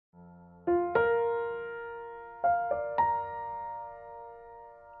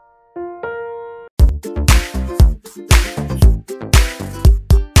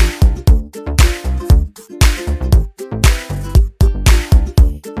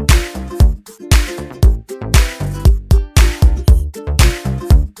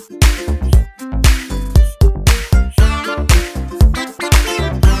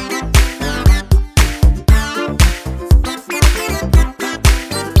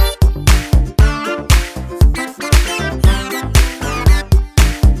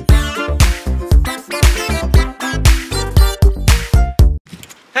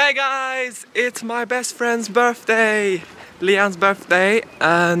guys, it's my best friend's birthday, Leanne's birthday,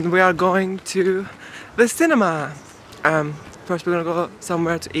 and we are going to the cinema. First we're gonna go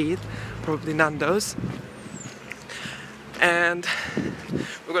somewhere to eat, probably Nando's, and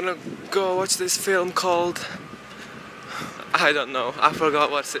we're gonna go watch this film called, I don't know, I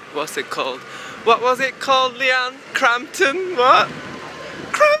forgot what's it called. What was it called, Leanne? Crampton? What?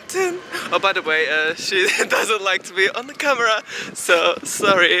 Crampton! Oh, by the way, she doesn't like to be on the camera, so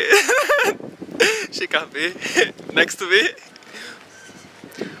sorry. She can't be next to me.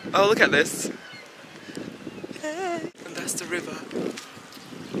 Oh, look at this. And that's the river.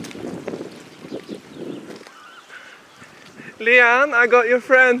 Leanne, I got your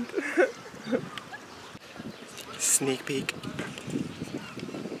friend. Sneak peek.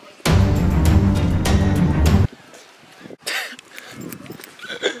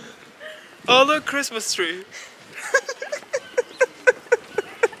 Oh, look, Christmas tree.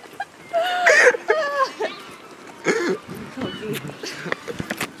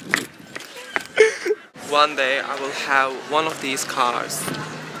 One day I will have one of these cars.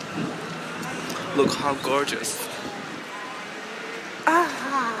 Look how gorgeous.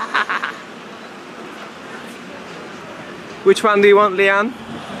 Which one do you want, Leanne?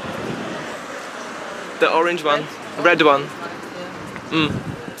 The orange one? Red one?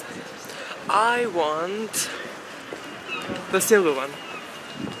 I want the silver one.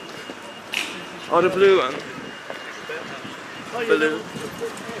 Or the blue one. Blue.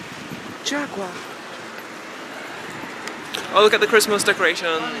 Jaguar. Oh, look at the Christmas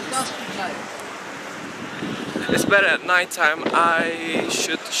decorations. It's better at night time. I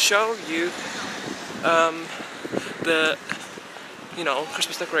should show you the, you know,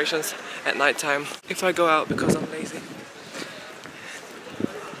 Christmas decorations at night time if I go out because I'm lazy.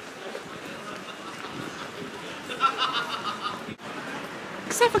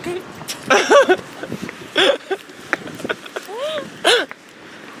 Suffocate.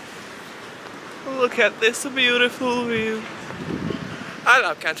 Look at this beautiful view. I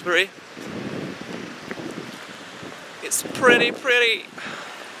love Canterbury. It's pretty,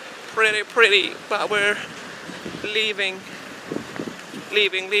 but we're leaving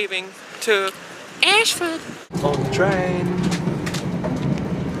to Ashford on the train.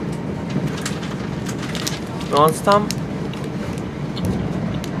 You want some?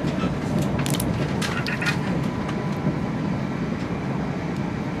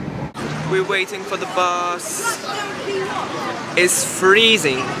 We're waiting for the bus. It's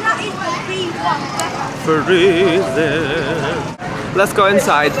freezing. Let's go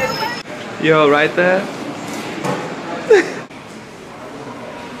inside. You're right there.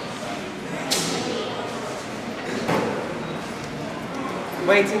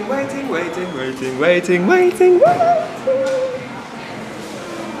 Waiting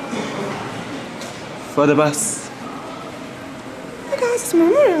for the bus. Hey guys, it's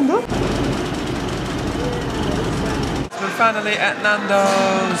Miranda. We're finally at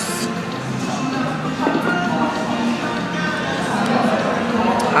Nando's.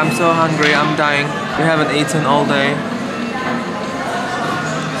 I'm so hungry, I'm dying. We haven't eaten all day.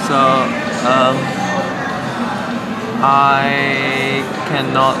 So, I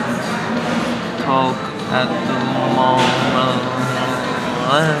cannot talk at the moment.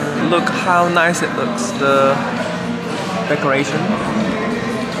 Look how nice it looks, the decoration.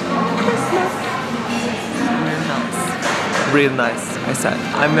 Real nice, I said.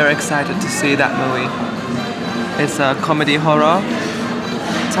 I'm very excited to see that movie. It's a comedy horror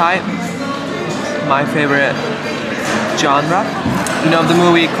type. My favorite genre. You know the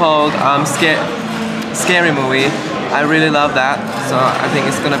movie called Scary Movie. I really love that. So I think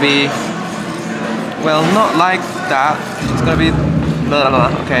it's gonna be, well, not like that. It's gonna be blah,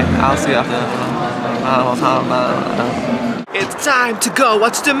 blah, blah. Okay, I'll see you after. It's time to go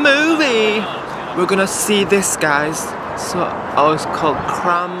watch the movie. We're gonna see this, guys. So, oh, it's called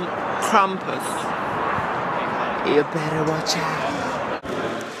Krampus. You better watch out.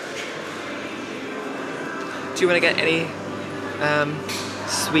 Do you want to get any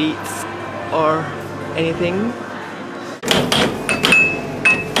sweets or anything?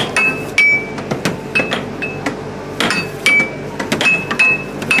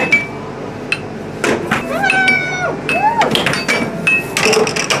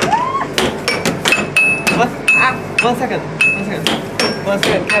 One second,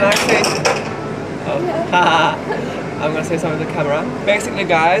 can I say something? Oh. I'm gonna say something to the camera. Basically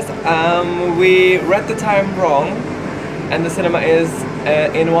guys, we read the time wrong and the cinema is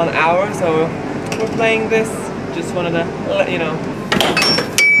in 1 hour, so we're playing this. Just wanted to let you know.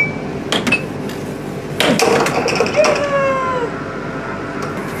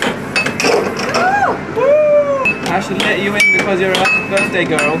 should let you in because you're a birthday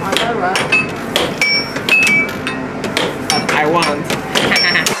girl. I know that. And I want.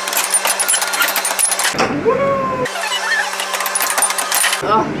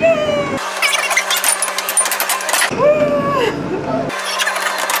 Oh.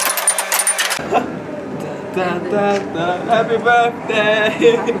 Da, da, da. Happy birthday!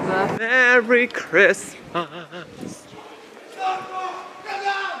 Happy birthday. Merry Christmas!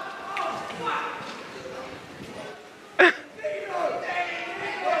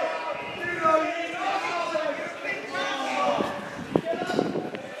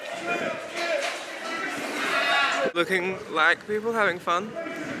 Looking like people having fun.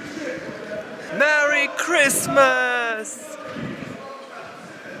 Merry Christmas!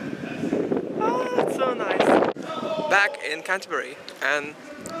 Oh, it's so nice. Back in Canterbury, and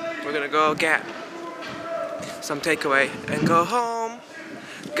we're gonna go get some takeaway and go home,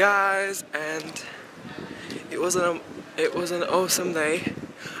 guys. And it was an awesome day.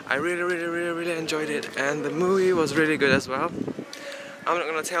 I really enjoyed it, and the movie was really good as well. I'm not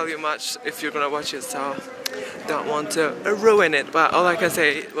gonna tell you much if you're gonna watch it, so don't want to ruin it, but all I can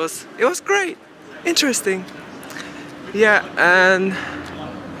say it was great, interesting. Yeah, and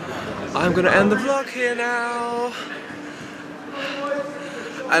I'm gonna end the vlog here now.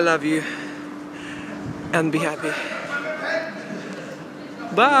 I love you and be happy.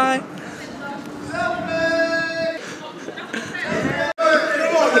 Bye.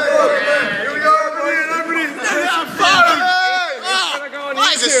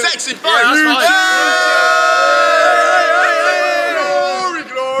 It's a sexy photo.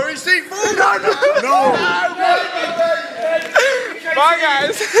 Glory, see, no. Bye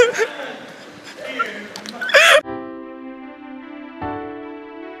guys.